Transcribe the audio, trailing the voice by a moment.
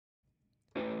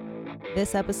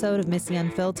This episode of Missy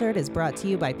Unfiltered is brought to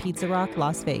you by Pizza Rock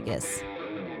Las Vegas.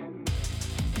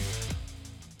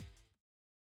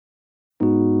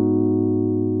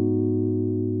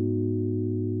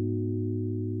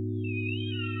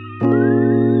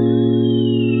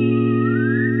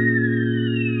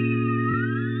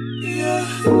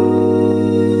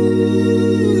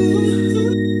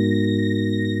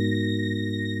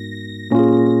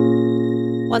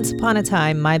 Once upon a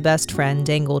time, my best friend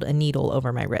dangled a needle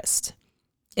over my wrist.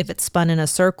 If it spun in a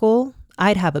circle,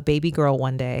 I'd have a baby girl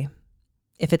one day.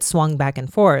 If it swung back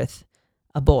and forth,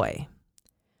 a boy.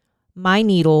 My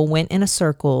needle went in a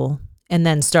circle and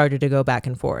then started to go back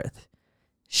and forth.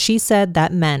 She said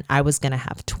that meant I was going to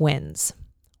have twins,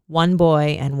 one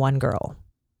boy and one girl.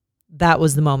 That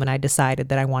was the moment I decided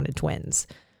that I wanted twins.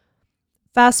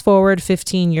 Fast forward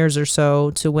 15 years or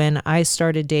so to when I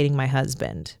started dating my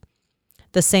husband.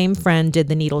 The same friend did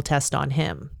the needle test on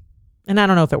him. And I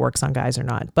don't know if it works on guys or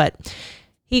not, but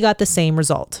he got the same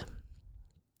result.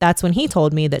 That's when he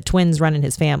told me that twins run in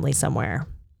his family somewhere.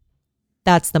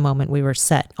 That's the moment we were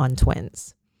set on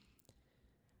twins.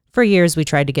 For years, we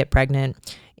tried to get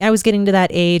pregnant. I was getting to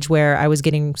that age where I was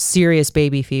getting serious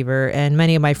baby fever, and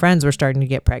many of my friends were starting to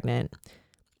get pregnant.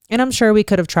 And I'm sure we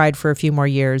could have tried for a few more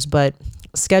years, but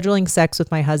scheduling sex with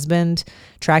my husband,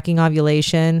 tracking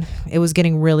ovulation, it was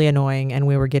getting really annoying and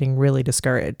we were getting really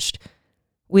discouraged.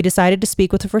 We decided to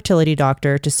speak with a fertility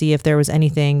doctor to see if there was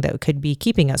anything that could be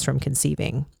keeping us from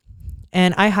conceiving.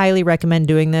 And I highly recommend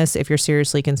doing this if you're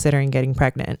seriously considering getting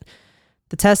pregnant.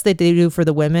 The tests that they do for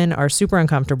the women are super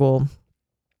uncomfortable.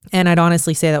 And I'd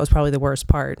honestly say that was probably the worst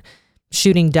part.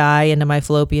 Shooting dye into my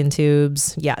fallopian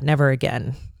tubes, yeah, never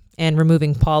again. And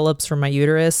removing polyps from my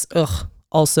uterus,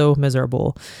 also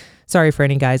miserable. Sorry for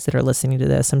any guys that are listening to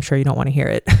this. I'm sure you don't want to hear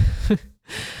it.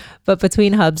 But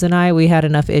between Hubs and I, we had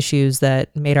enough issues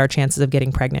that made our chances of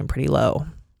getting pregnant pretty low.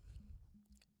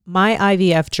 My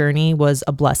IVF journey was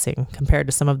a blessing compared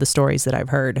to some of the stories that I've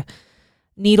heard.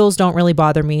 Needles don't really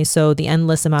bother me, so the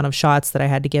endless amount of shots that I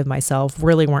had to give myself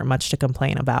really weren't much to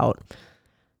complain about.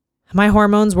 My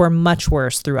hormones were much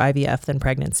worse through IVF than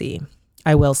pregnancy.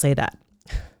 I will say that.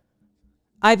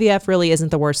 IVF really isn't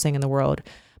the worst thing in the world,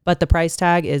 but the price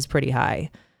tag is pretty high,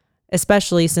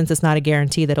 especially since it's not a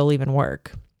guarantee that it'll even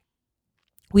work.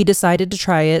 We decided to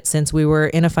try it since we were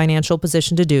in a financial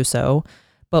position to do so,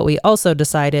 but we also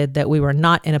decided that we were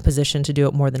not in a position to do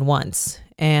it more than once,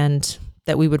 and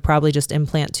that we would probably just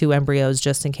implant 2 embryos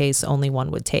just in case only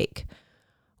one would take.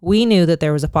 We knew that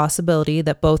there was a possibility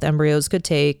that both embryos could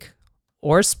take,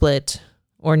 or split,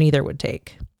 or neither would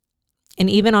take. And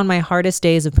even on my hardest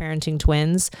days of parenting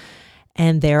twins,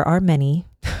 and there are many,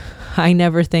 I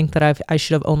never think that I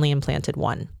should have only implanted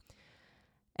one.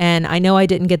 And I know I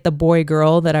didn't get the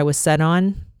boy-girl that I was set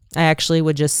on. I actually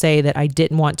would just say that I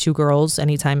didn't want 2 girls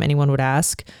anytime anyone would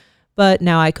ask, but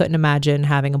now I couldn't imagine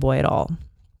having a boy at all.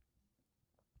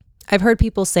 I've heard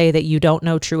people say that you don't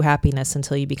know true happiness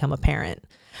until you become a parent.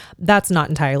 That's not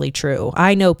entirely true.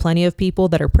 I know plenty of people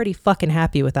that are pretty fucking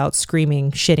happy without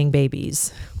screaming, shitting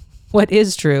babies. What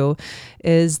is true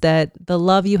is that the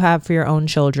love you have for your own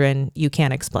children, you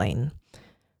can't explain.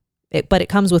 But it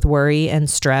comes with worry and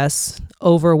stress,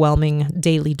 overwhelming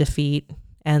daily defeat,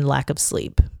 and lack of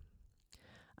sleep.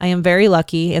 I am very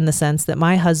lucky in the sense that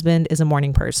my husband is a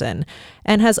morning person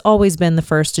and has always been the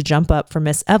first to jump up for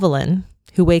Miss Evelyn,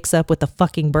 who wakes up with the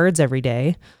fucking birds every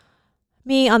day.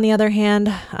 Me, on the other hand,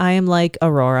 I am like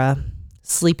Aurora,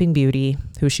 Sleeping Beauty,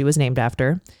 who she was named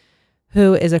after,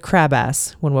 who is a crab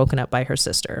ass when woken up by her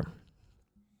sister.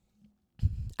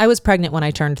 I was pregnant when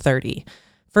I turned 30.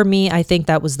 For me, I think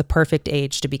that was the perfect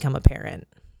age to become a parent.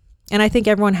 And I think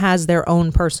everyone has their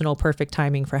own personal perfect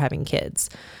timing for having kids.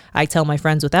 I tell my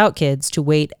friends without kids to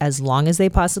wait as long as they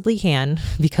possibly can,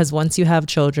 because once you have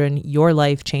children, your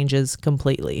life changes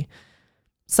completely.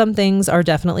 Some things are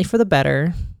definitely for the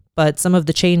better, but some of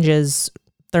the changes,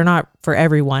 they're not for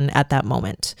everyone at that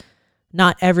moment.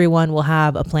 Not everyone will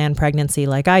have a planned pregnancy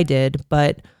like I did,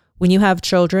 but when you have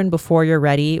children before you're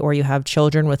ready, or you have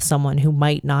children with someone who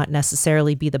might not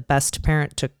necessarily be the best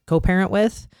parent to co-parent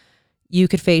with, you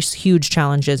could face huge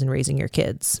challenges in raising your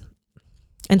kids.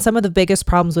 And some of the biggest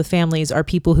problems with families are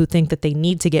people who think that they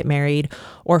need to get married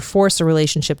or force a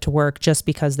relationship to work just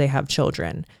because they have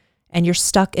children. And you're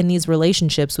stuck in these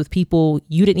relationships with people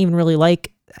you didn't even really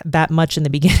like that much in the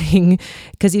beginning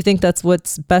because you think that's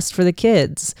what's best for the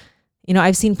kids. You know,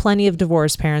 I've seen plenty of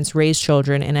divorced parents raise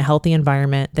children in a healthy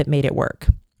environment that made it work.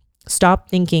 Stop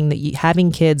thinking that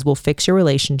having kids will fix your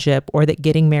relationship or that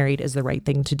getting married is the right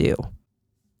thing to do.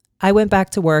 I went back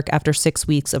to work after 6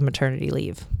 weeks of maternity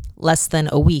leave, less than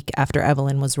a week after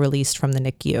Evelyn was released from the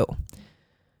NICU.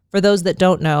 For those that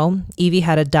don't know, Evie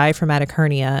had a diaphragmatic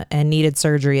hernia and needed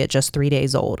surgery at just 3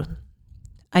 days old.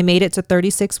 I made it to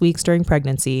 36 weeks during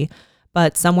pregnancy,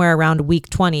 but somewhere around week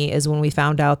 20 is when we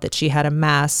found out that she had a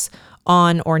mass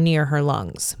on or near her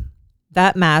lungs.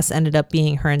 That mass ended up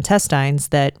being her intestines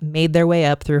that made their way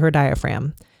up through her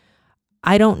diaphragm.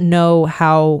 I don't know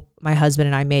how my husband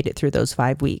and I made it through those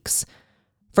 5 weeks.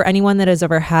 For anyone that has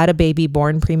ever had a baby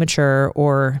born premature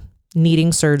or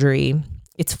needing surgery,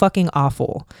 it's fucking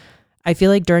awful. I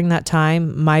feel like during that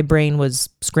time, my brain was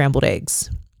scrambled eggs.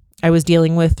 I was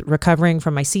dealing with recovering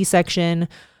from my C-section,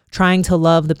 trying to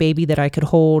love the baby that I could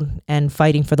hold, and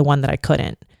fighting for the one that I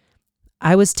couldn't.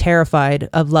 I was terrified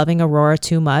of loving Aurora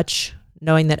too much,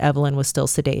 knowing that Evelyn was still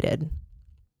sedated.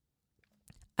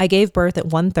 I gave birth at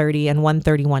 1:30 and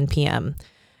 1:31 p.m.,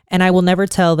 and I will never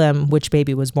tell them which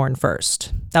baby was born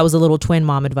first. That was a little twin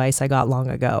mom advice I got long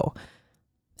ago.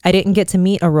 I didn't get to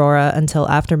meet Aurora until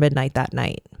after midnight that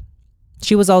night.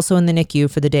 She was also in the NICU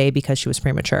for the day because she was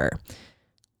premature.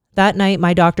 That night,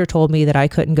 my doctor told me that I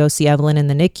couldn't go see Evelyn in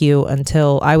the NICU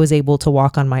until I was able to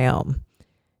walk on my own.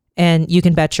 And you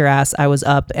can bet your ass I was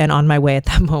up and on my way at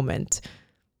that moment.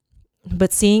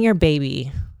 But seeing your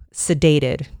baby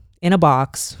sedated in a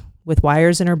box with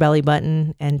wires in her belly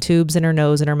button and tubes in her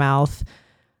nose and her mouth,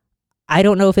 I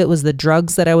don't know if it was the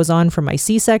drugs that I was on from my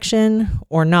C-section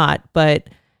or not, but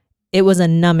it was a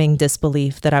numbing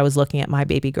disbelief that I was looking at my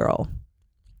baby girl.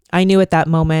 I knew at that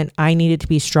moment I needed to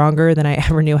be stronger than I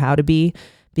ever knew how to be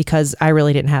because I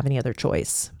really didn't have any other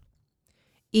choice.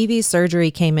 Evie's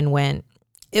surgery came and went.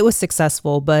 It was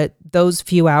successful, but those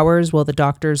few hours while the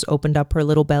doctors opened up her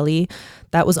little belly,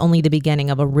 that was only the beginning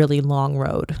of a really long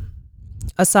road.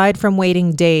 Aside from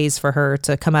waiting days for her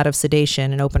to come out of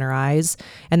sedation and open her eyes,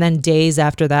 and then days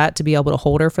after that to be able to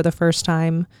hold her for the first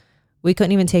time, we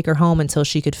couldn't even take her home until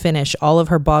she could finish all of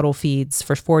her bottle feeds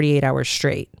for 48 hours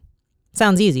straight.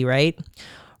 Sounds easy, right?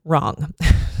 Wrong.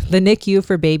 The NICU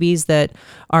for babies that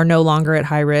are no longer at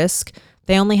high risk,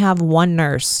 they only have one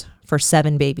nurse for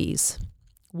 7 babies.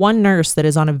 One nurse that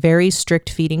is on a very strict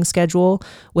feeding schedule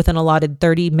with an allotted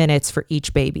 30 minutes for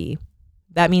each baby.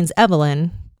 That means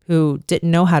Evelyn, who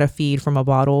didn't know how to feed from a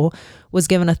bottle, was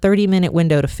given a 30-minute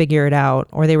window to figure it out,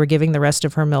 or they were giving the rest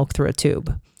of her milk through a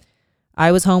tube.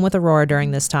 I was home with Aurora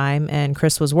during this time, and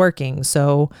Chris was working,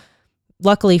 so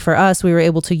luckily for us, we were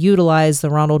able to utilize the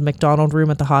Ronald McDonald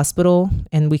room at the hospital,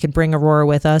 and we could bring Aurora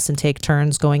with us and take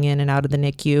turns going in and out of the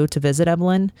NICU to visit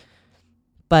Evelyn.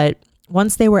 But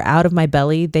once they were out of my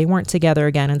belly, they weren't together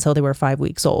again until they were 5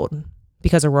 weeks old,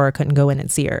 because Aurora couldn't go in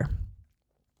and see her.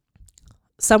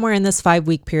 Somewhere in this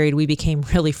 5-week period, we became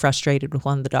really frustrated with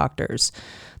one of the doctors.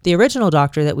 The original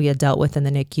doctor that we had dealt with in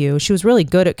the NICU, she was really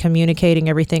good at communicating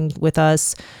everything with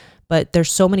us, but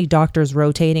there's so many doctors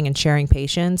rotating and sharing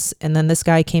patients. And then this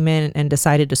guy came in and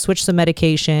decided to switch some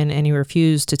medication, and he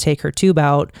refused to take her tube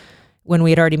out when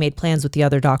we had already made plans with the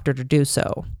other doctor to do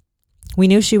so. We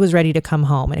knew she was ready to come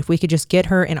home, and if we could just get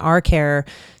her in our care,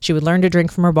 she would learn to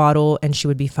drink from her bottle and she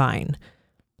would be fine.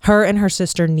 Her and her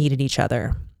sister needed each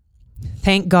other.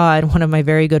 Thank God one of my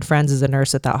very good friends is a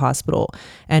nurse at that hospital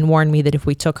and warned me that if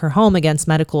we took her home against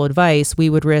medical advice, we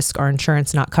would risk our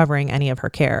insurance not covering any of her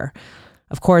care.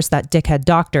 Of course, that dickhead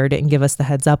doctor didn't give us the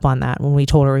heads up on that when we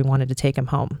told her we wanted to take him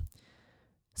home.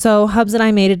 So Hubs and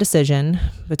I made a decision.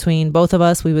 Between both of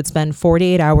us, we would spend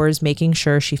 48 hours making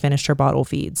sure she finished her bottle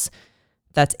feeds.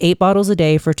 That's 8 bottles a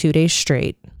day for 2 days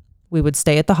straight. We would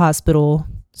stay at the hospital,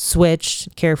 switch,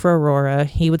 care for Aurora.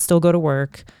 He would still go to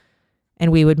work,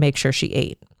 and we would make sure she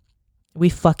ate. We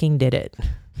fucking did it.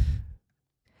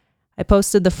 I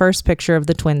posted the first picture of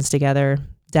the twins together,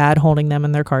 Dad holding them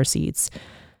in their car seats.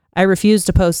 I refused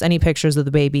to post any pictures of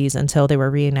the babies until they were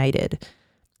reunited.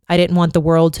 I didn't want the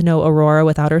world to know Aurora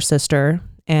without her sister,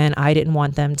 and I didn't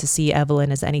want them to see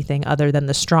Evelyn as anything other than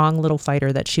the strong little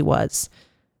fighter that she was.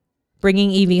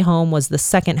 Bringing Evie home was the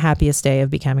second happiest day of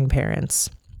becoming parents.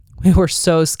 We were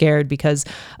so scared because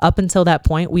up until that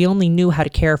point, we only knew how to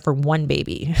care for one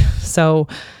baby. So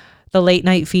the late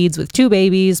night feeds with 2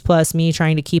 babies, plus me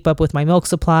trying to keep up with my milk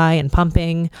supply and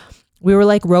pumping, we were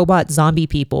like robot zombie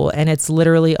people, and it's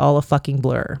literally all a fucking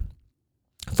blur.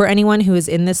 For anyone who is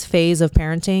in this phase of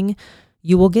parenting,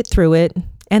 you will get through it,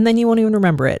 and then you won't even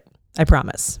remember it. I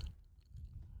promise.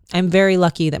 I'm very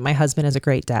lucky that my husband is a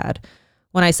great dad.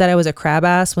 When I said I was a crab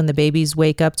ass when the babies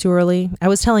wake up too early, I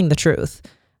was telling the truth.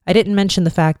 I didn't mention the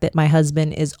fact that my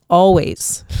husband is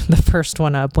always the first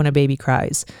one up when a baby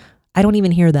cries. I don't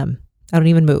even hear them. I don't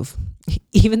even move.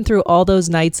 Even through all those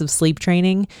nights of sleep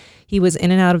training, he was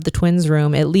in and out of the twins'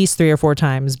 room at least 3 or 4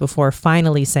 times before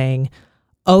finally saying,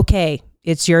 "Okay,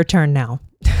 it's your turn now."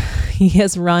 He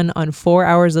has run on 4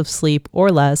 hours of sleep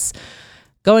or less,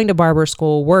 going to barber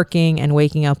school, working, and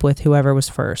waking up with whoever was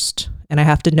first. And I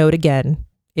have to note again,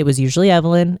 it was usually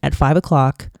Evelyn at 5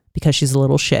 o'clock because she's a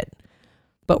little shit.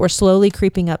 But we're slowly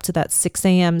creeping up to that 6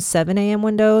 a.m., 7 a.m.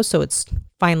 window, so it's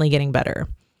finally getting better.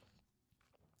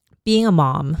 Being a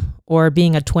mom, or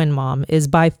being a twin mom, is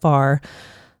by far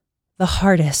the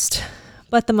hardest,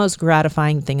 but the most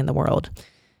gratifying thing in the world.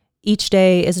 Each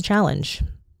day is a challenge.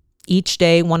 Each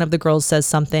day, one of the girls says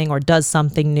something or does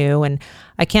something new, and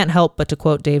I can't help but to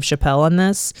quote Dave Chappelle on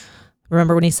this.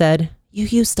 Remember when he said, "You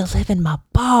used to live in my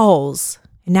balls,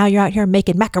 and now you're out here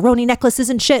making macaroni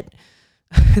necklaces and shit."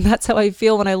 And that's how I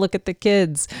feel when I look at the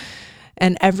kids.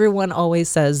 And everyone always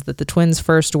says that the twins'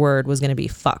 first word was going to be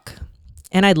fuck.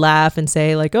 And I'd laugh and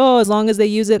say like, oh, as long as they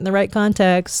use it in the right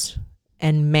context.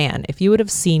 And man, if you would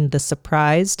have seen the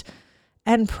surprised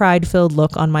and pride-filled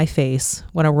look on my face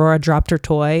when Aurora dropped her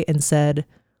toy and said,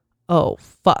 "Oh,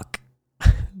 fuck."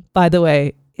 By the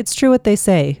way, it's true what they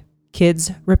say.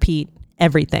 Kids repeat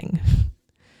everything.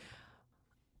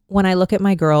 When I look at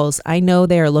my girls, I know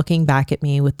they are looking back at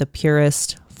me with the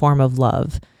purest form of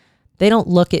love. They don't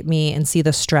look at me and see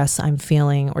the stress I'm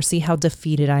feeling or see how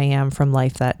defeated I am from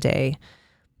life that day.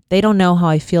 They don't know how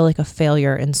I feel like a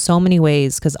failure in so many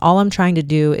ways because all I'm trying to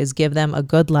do is give them a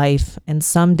good life, and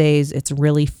some days it's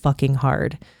really fucking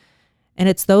hard. And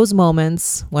it's those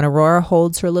moments when Aurora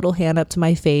holds her little hand up to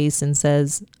my face and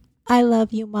says, "I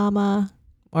love you, mama,"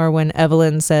 or when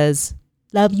Evelyn says,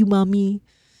 "Love you, mommy."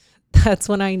 That's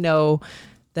when I know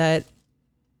that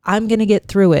I'm going to get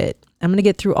through it. I'm going to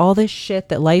get through all this shit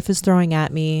that life is throwing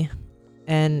at me,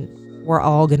 and we're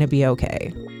all going to be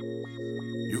okay.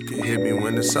 You can hit me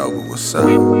when it's over, what's up?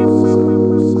 You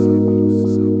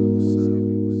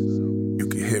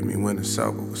can hit me when it's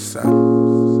over, what's up?